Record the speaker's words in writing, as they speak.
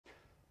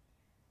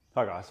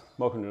Hi guys,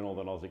 welcome to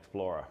Northern Oz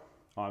Explorer.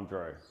 I'm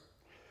Drew.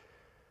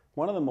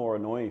 One of the more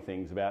annoying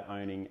things about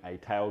owning a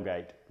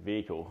tailgate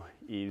vehicle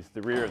is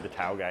the rear of the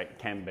tailgate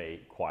can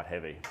be quite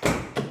heavy.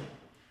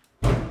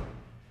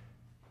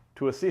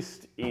 To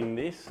assist in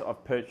this,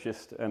 I've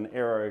purchased an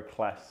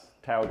Aeroklas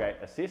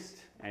tailgate assist,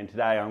 and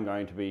today I'm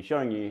going to be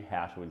showing you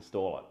how to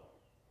install it.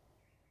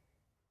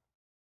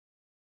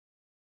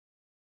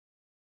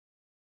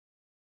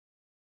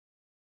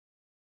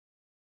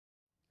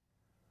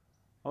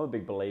 I'm a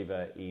big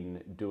believer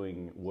in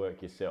doing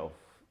work yourself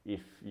if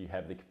you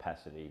have the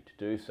capacity to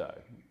do so.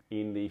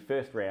 In the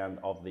first round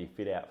of the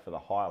fit out for the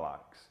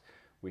Hilux,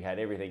 we had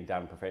everything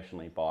done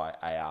professionally by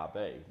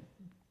ARB.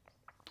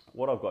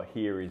 What I've got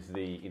here is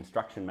the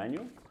instruction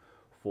manual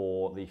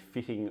for the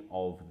fitting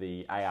of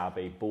the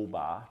ARB bull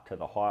bar to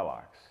the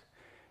Hilux.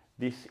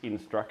 This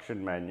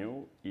instruction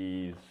manual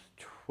is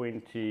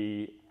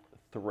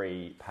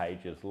 23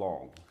 pages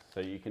long,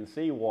 so you can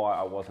see why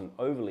I wasn't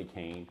overly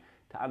keen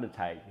to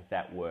undertake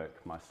that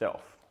work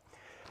myself.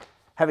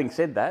 Having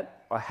said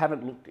that, I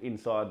haven't looked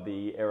inside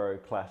the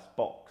Aeroklas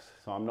box,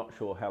 so I'm not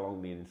sure how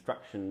long the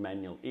instruction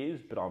manual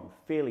is, but I'm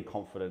fairly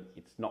confident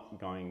it's not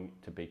going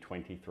to be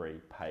 23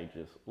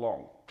 pages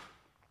long.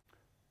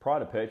 Prior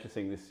to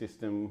purchasing this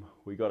system,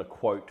 we got a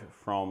quote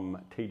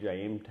from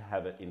TJM to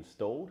have it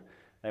installed.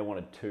 They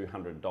wanted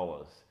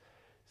 $200.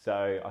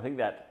 So I think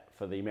that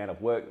for the amount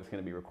of work that's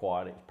going to be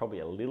required, it's probably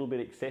a little bit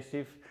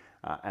excessive.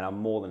 And I'm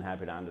more than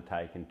happy to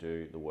undertake and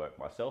do the work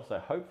myself. So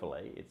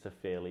hopefully it's a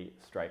fairly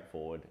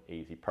straightforward,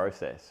 easy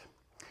process.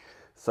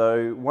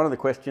 So one of the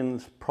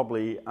questions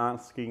probably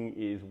asking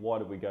is, why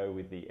did we go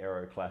with the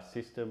Aeroklas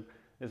system?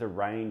 There's a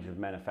range of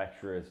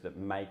manufacturers that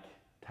make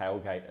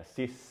tailgate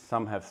assists.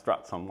 Some have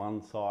struts on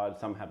one side,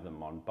 some have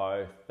them on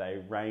both.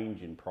 They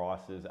range in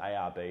prices.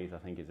 ARB's I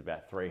think is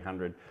about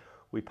 300.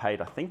 We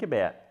paid I think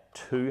about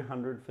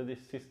 200 for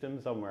this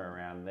system, somewhere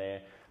around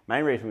there.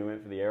 Main reason we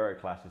went for the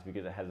Aeroklas is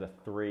because it has a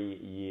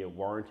 3-year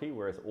warranty,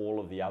 whereas all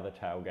of the other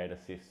tailgate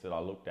assists that I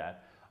looked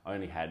at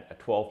only had a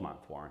 12-month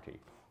warranty.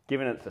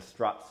 Given it's a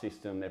strut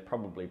system, they're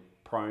probably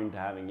prone to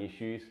having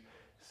issues.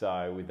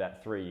 So with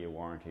that 3-year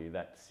warranty,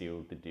 that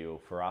sealed the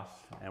deal for us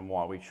and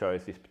why we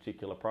chose this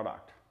particular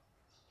product.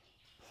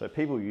 So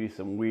people use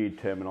some weird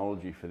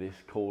terminology for this,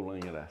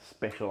 calling it a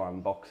special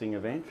unboxing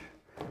event.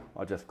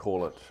 I just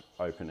call it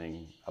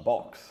opening a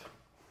box.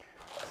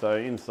 So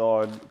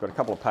inside, got a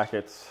couple of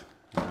packets.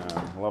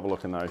 We'll have a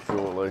look in those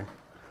shortly,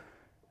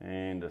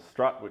 and a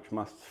strut which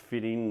must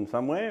fit in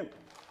somewhere.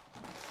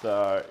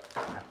 So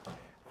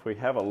if we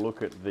have a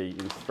look at the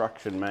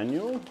instruction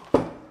manual,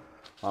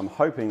 I'm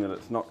hoping that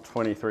it's not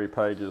 23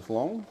 pages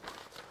long.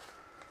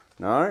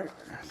 No,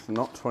 it's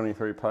not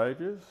 23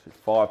 pages, it's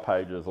 5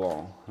 pages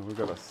long. And we've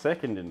got a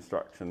second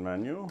instruction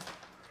manual,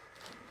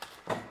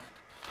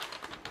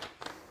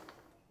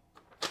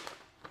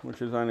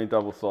 which is only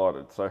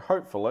double-sided. So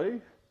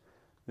hopefully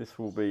this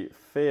will be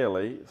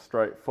fairly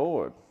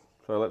straightforward.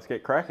 So let's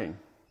get cracking.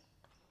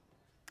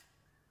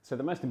 So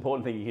the most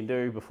important thing you can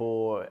do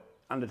before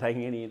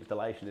undertaking any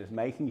installation is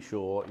making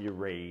sure you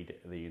read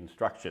the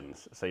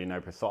instructions so you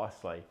know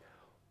precisely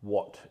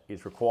what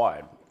is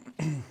required.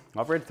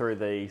 I've read through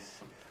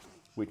these,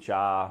 which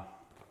are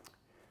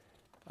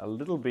a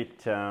little bit,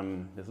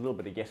 there's a little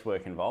bit of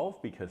guesswork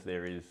involved because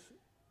there is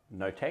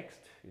no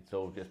text. It's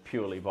all just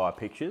purely via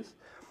pictures.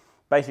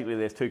 Basically,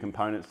 there's two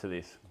components to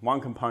this.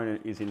 One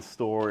component is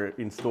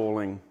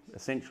installing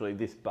essentially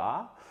this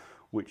bar,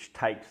 which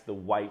takes the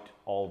weight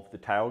of the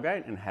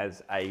tailgate and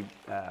has a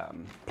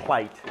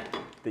plate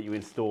that you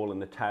install in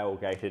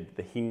the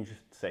the hinged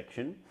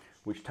section,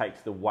 which takes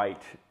the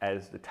weight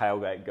as the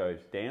tailgate goes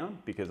down,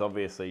 because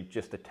obviously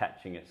just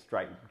attaching it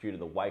straight, due to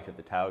the weight of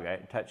the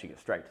tailgate, attaching it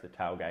straight to the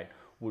tailgate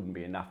wouldn't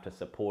be enough to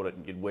support it,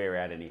 and you'd wear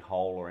out any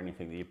hole or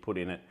anything that you put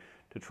in it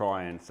to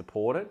try and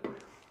support it.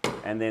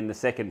 And then the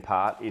second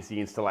part is the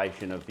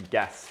installation of the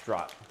gas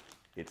strut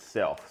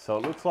itself. So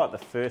it looks like the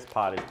first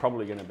part is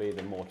probably going to be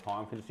the more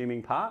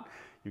time-consuming part.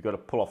 You've got to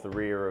pull off the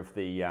rear of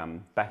the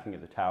backing of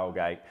the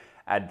tailgate,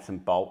 add some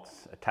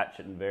bolts, attach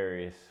it in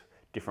various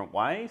different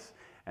ways,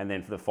 and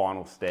then for the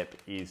final step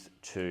is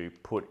to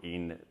put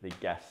in the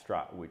gas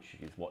strut, which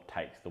is what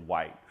takes the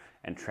weight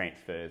and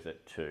transfers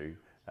it to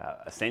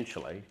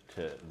essentially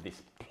to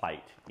this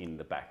plate in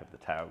the back of the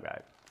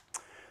tailgate.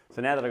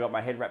 So now that I've got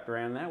my head wrapped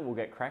around that, we'll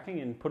get cracking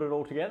and put it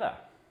all together.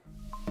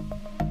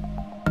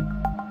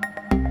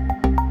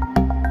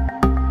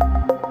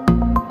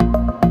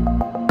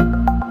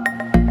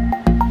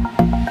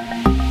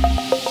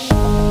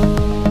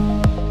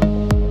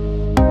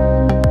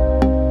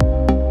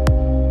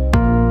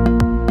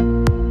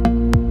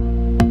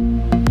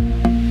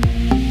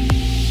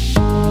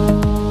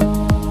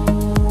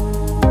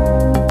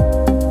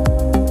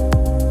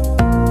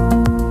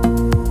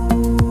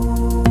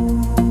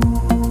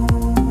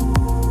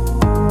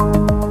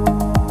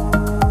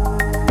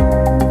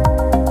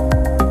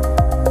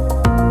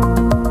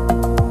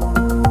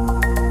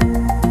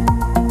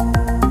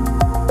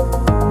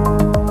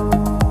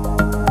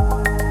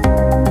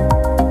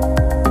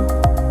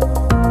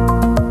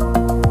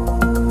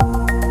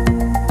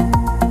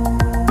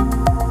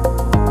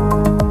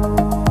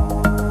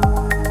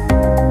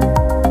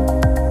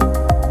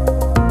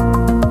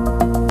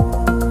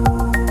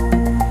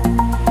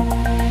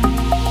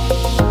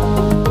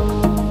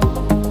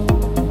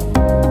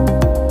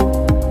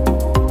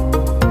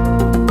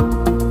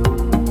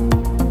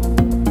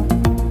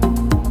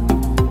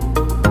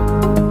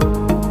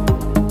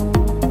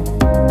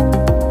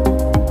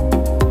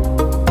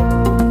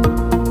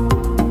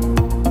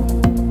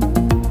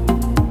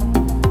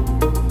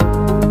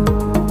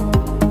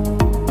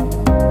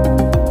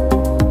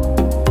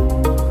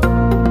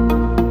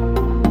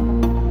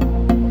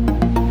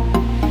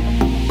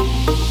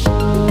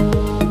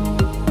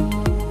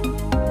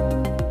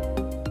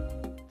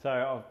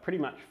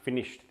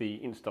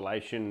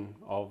 installation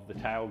of the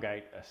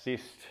tailgate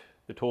assist.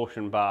 The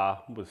torsion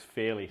bar was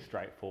fairly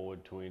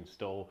straightforward to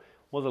install.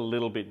 Was a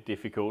little bit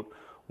difficult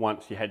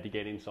once you had to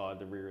get inside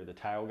the rear of the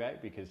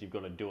tailgate because you've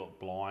got to do it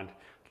blind.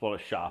 A lot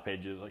of sharp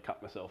edges. I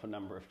cut myself a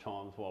number of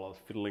times while I was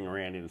fiddling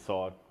around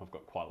inside. I've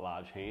got quite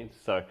large hands,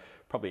 so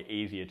probably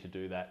easier to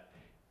do that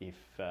if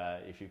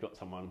you've got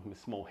someone with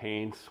small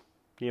hands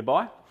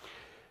nearby.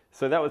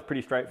 So that was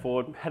pretty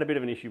straightforward. Had a bit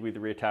of an issue with the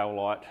rear tail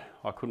light.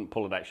 I couldn't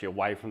pull it actually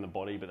away from the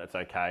body, but that's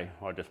okay.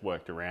 I just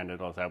worked around it.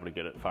 I was able to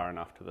get it far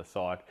enough to the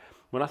side.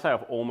 When I say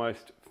I've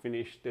almost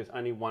finished, there's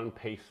only one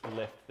piece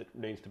left that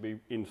needs to be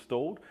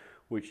installed,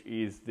 which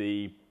is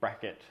the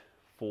bracket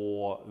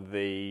for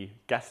the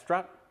gas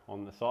strut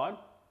on the side.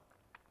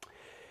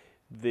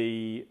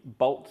 The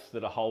bolts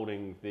that are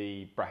holding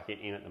the bracket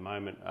in at the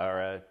moment are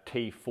a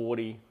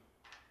T40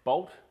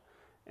 bolt,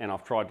 and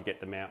I've tried to get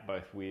them out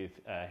both with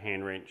a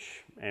hand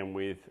wrench and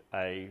with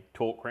a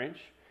torque wrench,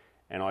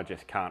 and I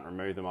just can't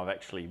remove them. I've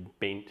actually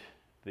bent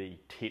the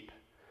tip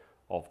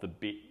of the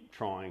bit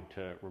trying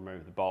to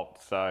remove the bolt.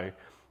 So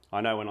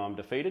I know when I'm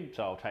defeated,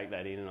 so I'll take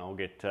that in and I'll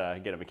get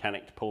a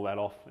mechanic to pull that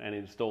off and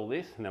install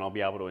this, and then I'll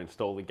be able to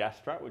install the gas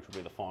strut, which will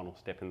be the final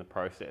step in the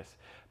process.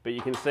 But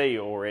you can see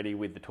already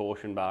with the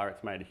torsion bar,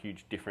 it's made a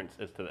huge difference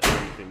as to the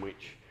ease in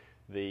which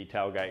the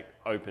tailgate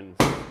opens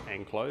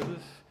and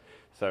closes.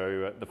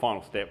 So the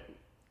final step,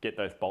 get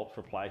those bolts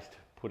replaced,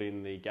 put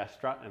in the gas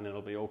strut, and then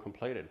it'll be all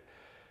completed.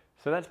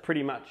 So that's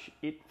pretty much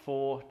it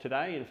for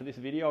today and for this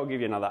video. I'll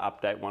give you another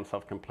update once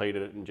I've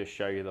completed it and just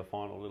show you the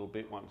final little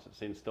bit once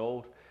it's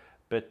installed.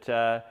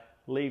 But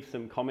leave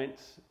some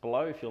comments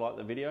below if you like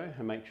the video,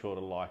 and make sure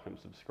to like and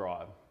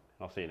subscribe.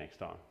 I'll see you next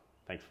time.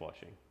 Thanks for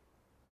watching.